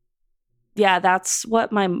 Yeah, that's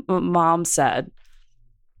what my mom said.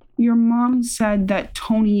 Your mom said that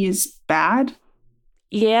Tony is bad?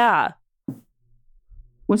 Yeah.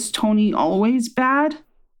 Was Tony always bad?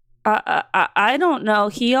 I don't know.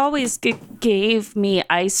 He always gave me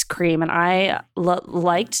ice cream, and I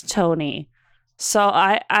liked Tony. So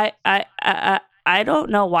I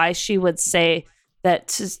don't know why she would say that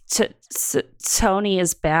Tony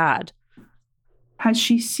is bad. Has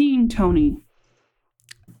she seen Tony?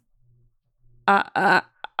 I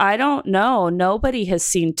don't know. Nobody has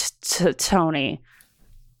seen Tony.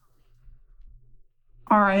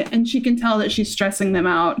 All right, and she can tell that she's stressing them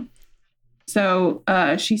out. So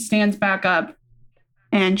she stands back up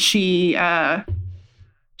and she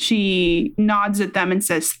nods at them and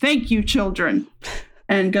says, "Thank you, children,"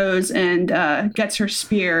 and goes and gets her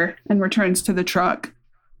spear and returns to the truck.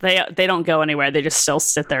 They don't go anywhere. They just still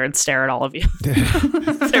sit there and stare at all of you.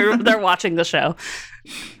 They're watching the show.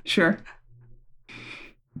 Sure.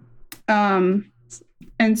 And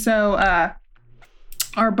so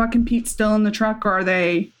are Buck and Pete still in the truck, or are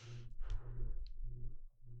they?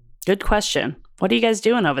 Good question. What are you guys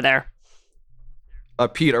doing over there?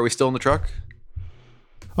 Pete, are we still in the truck?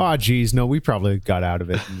 Oh, geez, no, we probably got out of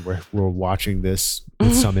it, and we're watching this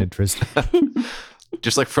with some interest.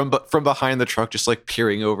 Just like from behind the truck, just like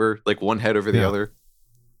peering over, like one head over the other.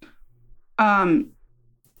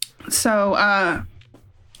 So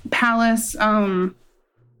Palace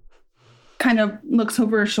kind of looks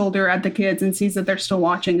over her shoulder at the kids and sees that they're still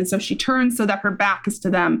watching, and so she turns so that her back is to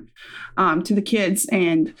them, to the kids,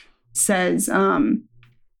 and says,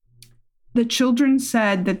 "The children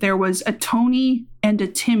said that there was a Tony and a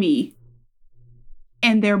Timmy,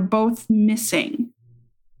 and they're both missing.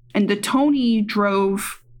 And the Tony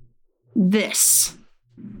drove this.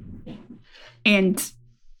 And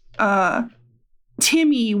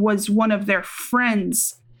Timmy was one of their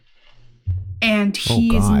friends, and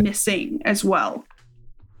he is missing as well."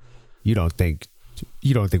 You don't think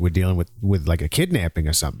we're dealing with like a kidnapping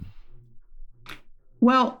or something?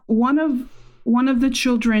 Well, one of the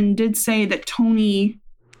children did say that Tony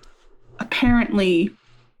apparently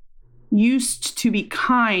used to be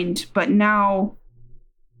kind, but now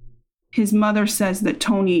his mother says that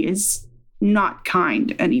Tony is not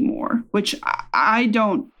kind anymore, which I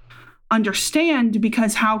don't understand,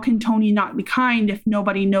 because how can Tony not be kind if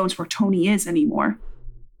nobody knows where Tony is anymore?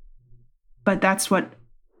 But that's what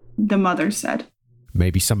the mother said.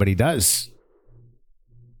 Maybe somebody does.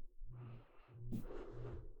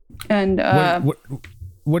 And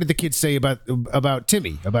what did the kids say about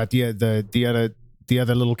Timmy, about the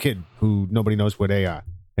other little kid who nobody knows where they are?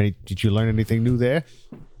 Did you learn anything new there?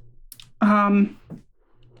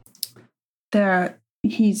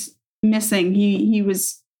 He's missing. He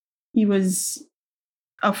was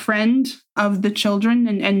a friend of the children,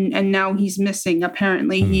 and now he's missing.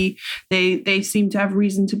 Apparently, they seem to have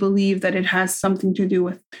reason to believe that it has something to do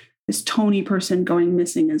with this Tony person going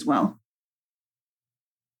missing as well.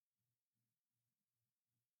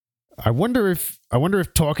 I wonder if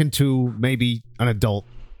talking to maybe an adult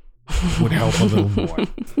would help a little more.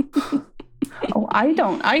 Oh, I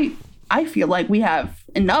don't. I feel like we have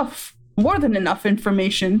more than enough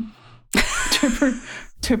information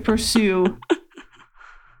to pursue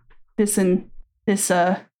this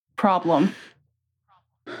problem.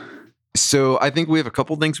 So I think we have a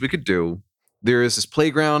couple things we could do. There is this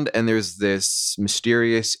playground, and there's this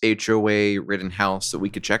mysterious HOA ridden house that we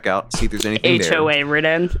could check out, see if there's anything there. HOA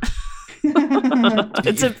ridden.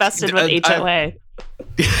 It's infested with HOA.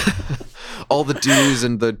 All the dues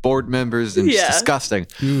and the board members, and it's disgusting.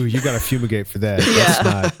 Ooh, you got to fumigate for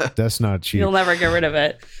that. That's not cheap. You'll never get rid of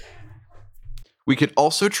it. We could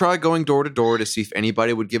also try going door to door to see if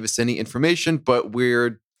anybody would give us any information, but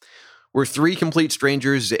we're three complete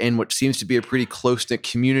strangers in what seems to be a pretty close-knit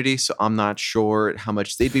community, so I'm not sure how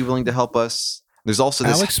much they'd be willing to help us. There's also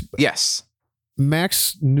this... Alex? Yes.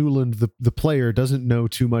 Max Newland, the player, doesn't know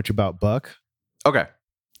too much about Buck. Okay.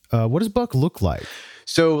 What does Buck look like?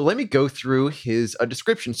 So let me go through his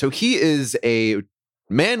description. So he is a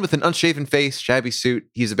man with an unshaven face, shabby suit.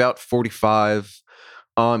 He's about 45.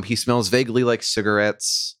 He smells vaguely like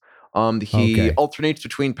cigarettes. He alternates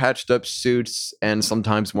between patched up suits and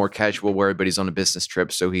sometimes more casual wear, but he's on a business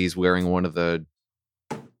trip, so he's wearing one of the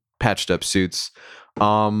patched up suits.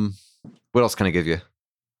 What else can I give you?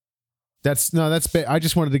 I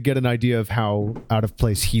just wanted to get an idea of how out of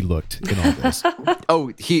place he looked in all this.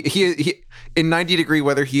 Oh, he in 90-degree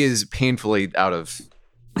weather, he is painfully out of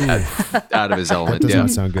his element. That does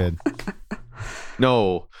not sound good.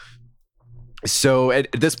 No. So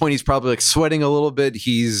at this point, he's probably like sweating a little bit.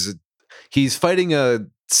 He's fighting a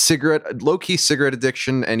low-key cigarette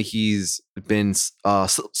addiction, and he's been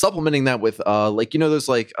supplementing that with those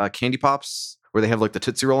candy pops where they have like the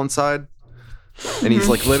Tootsie Roll inside. And he's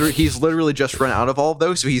like literally just run out of all of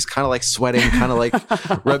those, so he's kind of like sweating, kind of like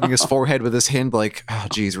rubbing his forehead with his hand, like, oh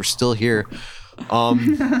geez, we're still here.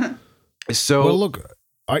 So well, look,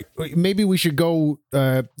 maybe we should go.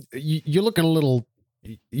 You're looking a little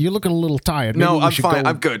tired. Maybe no, I'm fine.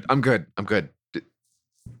 I'm good.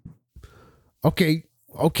 Okay.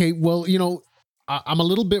 Well, I'm a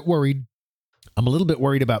little bit worried. I'm a little bit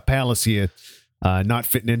worried about Palace here, not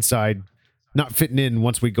fitting in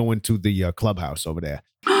once we go into the clubhouse over there.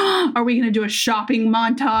 Are we going to do a shopping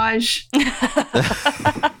montage?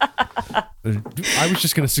 I was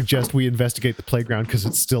just going to suggest we investigate the playground because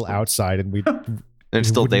it's still outside and it's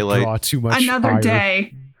still daylight. Draw too much Another fire.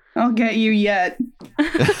 day. I'll get you yet.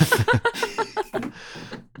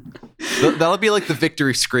 That'll be like the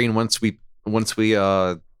victory screen once we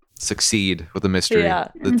succeed with the mystery. Yeah.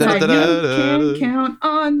 You can count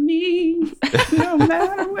on me no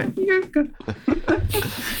matter what you go.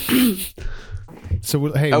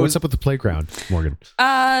 So, hey, what's up with the playground, Morgan?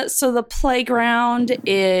 So the playground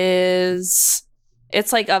is,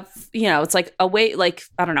 it's like a way, like,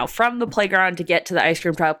 I don't know, from the playground to get to the ice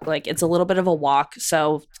cream truck, like it's a little bit of a walk.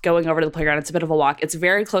 So going over to the playground, it's a bit of a walk. It's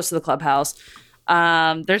very close to the clubhouse.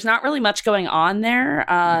 There's not really much going on there.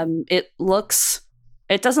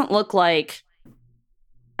 It doesn't look like,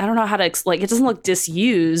 I don't know how to it doesn't look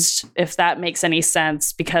disused, if that makes any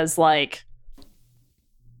sense, because like,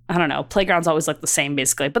 I don't know, playgrounds always look the same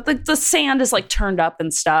basically, but the sand is like turned up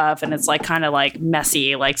and stuff, and it's like kind of like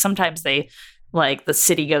messy. Like sometimes they, like the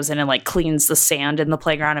city goes in and like cleans the sand in the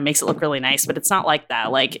playground and makes it look really nice, but it's not like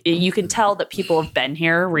that. Like you can tell that people have been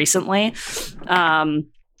here recently.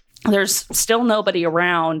 There's still nobody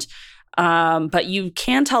around. But you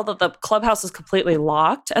can tell that the clubhouse is completely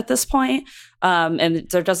locked at this point. And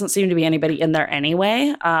there doesn't seem to be anybody in there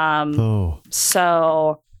anyway.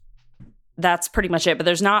 So that's pretty much it. But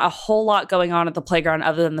there's not a whole lot going on at the playground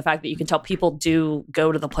other than the fact that you can tell people do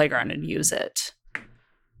go to the playground and use it.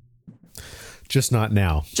 Just not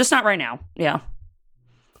now. Just not right now. Yeah.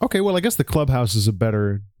 Okay. Well, I guess the clubhouse is a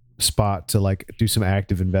better spot to like do some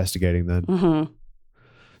active investigating then. Mm-hmm.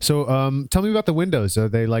 So tell me about the windows. Are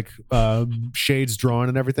they like shades drawn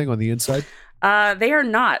and everything on the inside? They are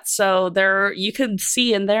not. So you can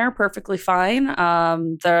see in there perfectly fine.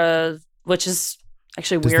 Which is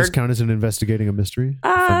actually weird. Does this count as an investigating a mystery? If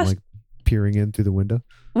I'm like peering in through the window?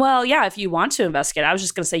 Well, yeah, if you want to investigate, I was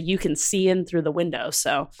just going to say you can see in through the window.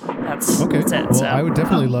 So that's Okay. it. Well, so. I would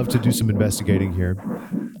definitely love to do some investigating here.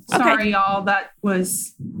 Sorry, y'all. That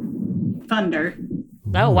was thunder.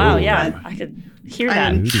 Oh, wow. Ooh. Yeah, I could hear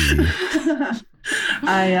that. Moody.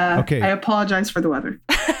 Okay. I apologize for the weather.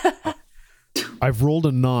 I've rolled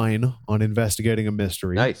a 9 on investigating a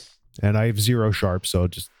mystery. Nice. And I have 0 sharp, so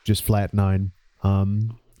just flat 9.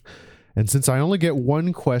 And since I only get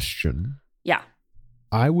one question, Yeah.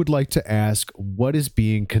 I would like to ask, what is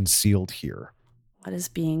being concealed here? What is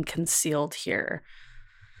being concealed here?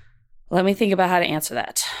 Let me think about how to answer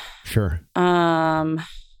that. Sure.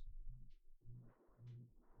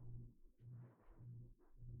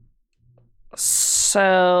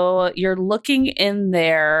 So you're looking in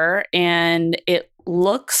there and it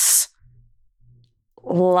looks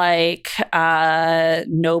like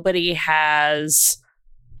nobody has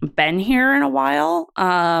been here in a while.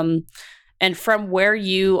 And from where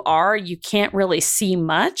you are, you can't really see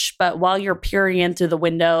much, but while you're peering in through the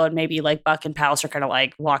window and maybe like Buck and Palace are kind of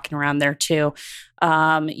like walking around there too,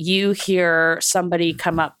 you hear somebody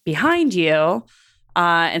come up behind you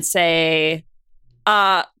and say,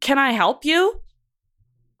 can I help you?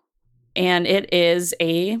 And it is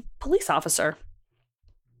a police officer.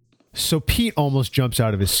 So Pete almost jumps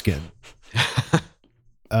out of his skin.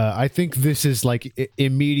 I think this is like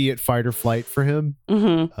immediate fight or flight for him.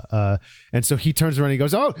 Mm-hmm. And so he turns around and he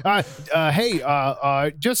goes, hey,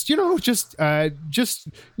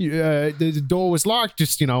 the door was locked.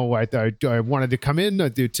 Just, I wanted to come in.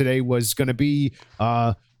 Today was going to be,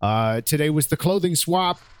 today was the clothing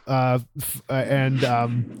swap. I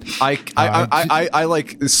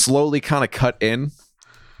like slowly kind of cut in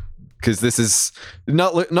because this is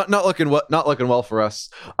not looking well for us.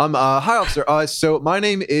 Hi, officer. So my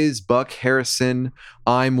name is Buck Harrison.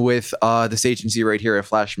 I'm with this agency right here at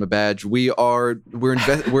Flash My Badge. We are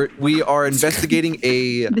investigating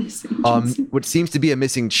a what seems to be a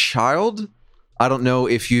missing child. I don't know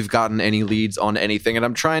if you've gotten any leads on anything, and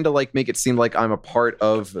I'm trying to like make it seem like I'm a part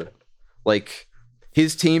of like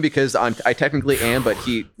his team because I technically am, but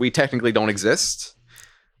we technically don't exist.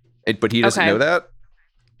 But he doesn't know that.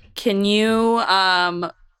 Can you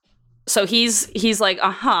so he's like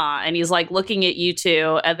and he's like looking at you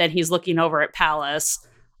two, and then he's looking over at Palace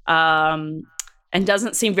and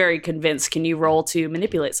doesn't seem very convinced. Can you roll to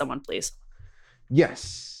manipulate someone, please?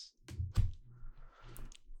 Yes.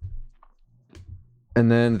 And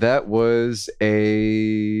then that was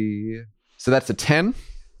that's a 10.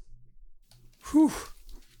 Whew.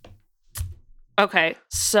 Okay,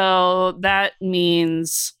 so that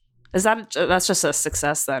means that's just a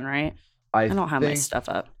success then, right? I don't have my stuff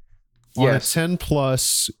up. On a 10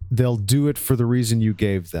 plus, they'll do it for the reason you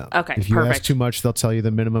gave them. Okay, if you perfect. ask too much, they'll tell you the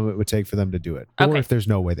minimum it would take for them to do it, or if there's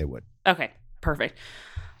no way they would. Okay, perfect.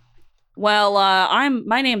 Well,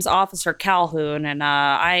 my name's Officer Calhoun, and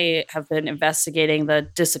I have been investigating the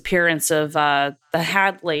disappearance of the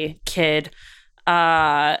Hadley kid.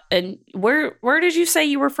 And where did you say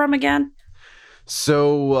you were from again?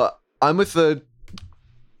 So I'm with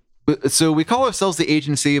so we call ourselves the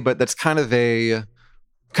agency, but that's kind of a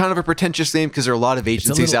pretentious name because there are a lot of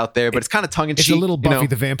agencies out there, but it's kind of tongue in cheek. It's a little Buffy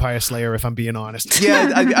the Vampire Slayer, if I'm being honest.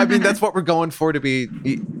 Yeah, I mean that's what we're going for to be.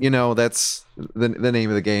 That's the name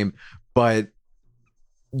of the game. But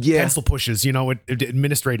yeah, pencil pushes.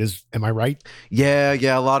 Administrators. Am I right? Yeah.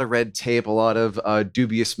 A lot of red tape, a lot of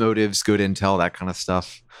dubious motives, good intel, that kind of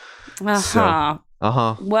stuff. Well,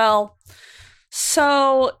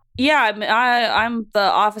 so yeah, I'm the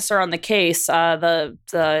officer on the case.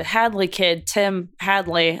 The Hadley kid, Tim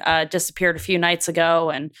Hadley, disappeared a few nights ago,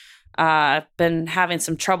 and been having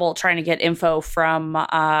some trouble trying to get info from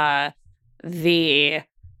the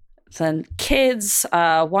kids.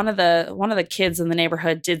 One of the kids in the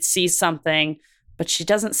neighborhood did see something, but she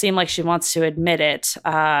doesn't seem like she wants to admit it.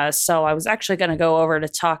 So I was actually going to go over to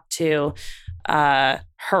talk to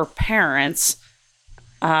her parents.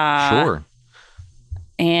 Sure.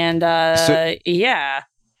 And yeah,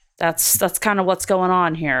 that's kind of what's going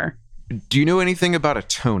on here. Do you know anything about a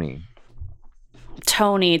Tony?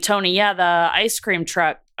 Tony, yeah, the ice cream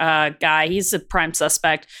truck guy. He's a prime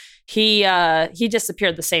suspect. He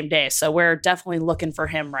disappeared the same day, so we're definitely looking for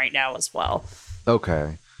him right now as well.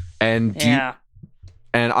 Okay, and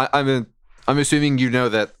I'm assuming you know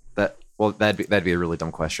that. Well, that'd be a really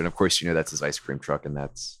dumb question. Of course, you know that's his ice cream truck, and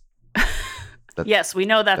that's. Yes, we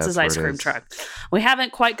know that's his ice cream truck. We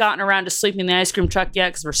haven't quite gotten around to sleeping in the ice cream truck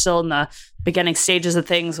yet because we're still in the beginning stages of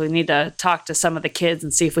things. We need to talk to some of the kids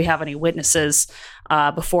and see if we have any witnesses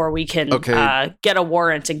before we can get a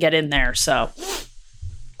warrant and get in there. So,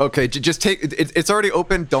 Okay, just take it. It's already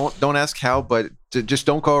open. Don't ask how, but just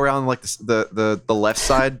don't go around like the left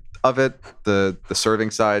side of it, the serving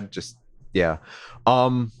side. Just yeah.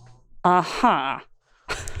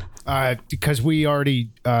 Because we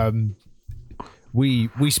already we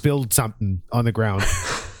spilled something on the ground.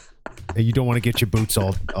 And you don't want to get your boots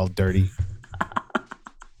all dirty.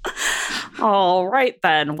 All right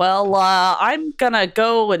then. Well, I'm gonna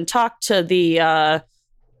go and talk to the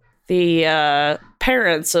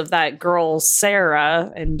parents of that girl,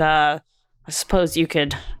 Sarah, and I suppose you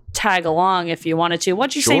could tag along if you wanted to.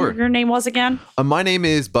 What'd you say your name was again? My name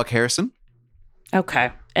is Buck Harrison.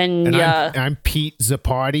 Okay, and I'm Pete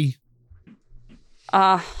Zapardi.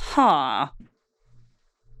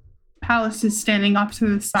 Palace is standing off to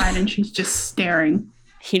the side and she's just staring.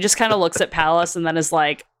 He just kind of looks at Palace and then is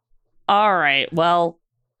like, all right, well,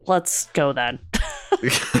 let's go then.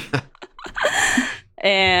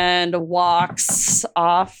 And walks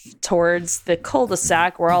off towards the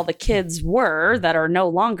cul-de-sac where all the kids were that are no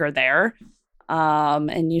longer there.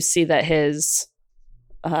 And you see that his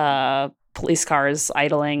police car is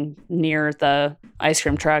idling near the ice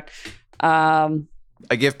cream truck.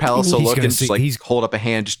 I give Palace a look and just hold up a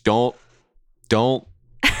hand. Just don't,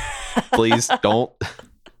 please don't.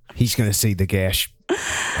 He's gonna see the gash,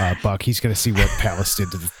 Buck. He's gonna see what Palace did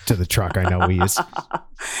to the truck. I know he is.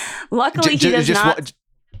 Luckily, he does not.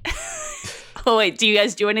 Oh wait, do you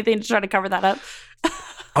guys do anything to try to cover that up?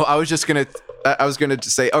 I was gonna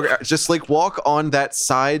say, okay, just like walk on that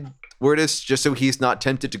side where it is, just so he's not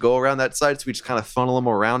tempted to go around that side. So we just kind of funnel him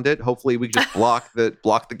around it. Hopefully, we can just block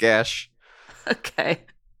the gash. Okay.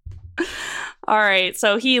 All right.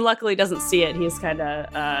 So he luckily doesn't see it. He's kind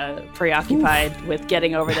of preoccupied with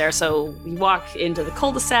getting over there. So we walk into the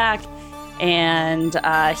cul-de-sac and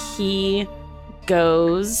he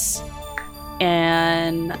goes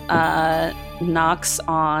and knocks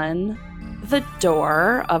on the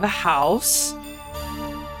door of a house.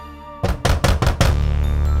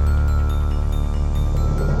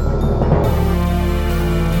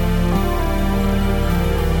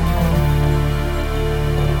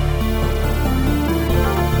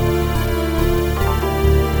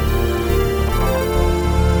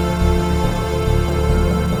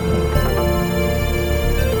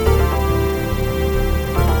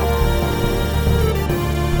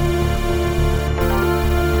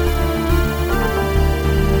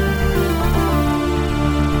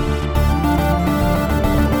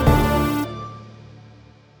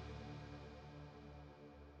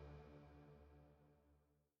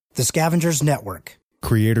 The Scavengers Network.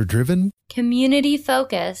 Creator driven. Community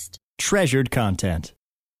focused. Treasured content.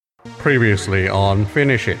 Previously on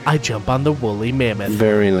Finish It. I jump on the woolly mammoth.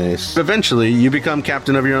 Very nice. Eventually, you become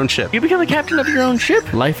captain of your own ship. You become the captain of your own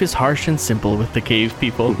ship? Life is harsh and simple with the cave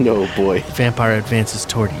people. Oh boy. Vampire advances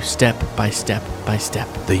toward you step by step by step.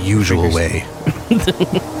 The usual way.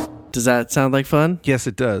 Does that sound like fun? Yes,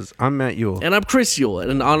 it does. I'm Matt Yule. And I'm Chris Yule.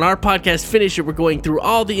 And on our podcast, Finish It, we're going through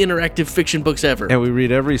all the interactive fiction books ever. And we read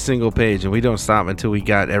every single page, and we don't stop until we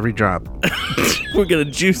got every drop. We're going to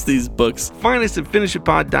juice these books. Find us at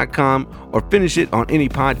finishitpod.com or finish it on any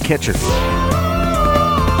podcatcher.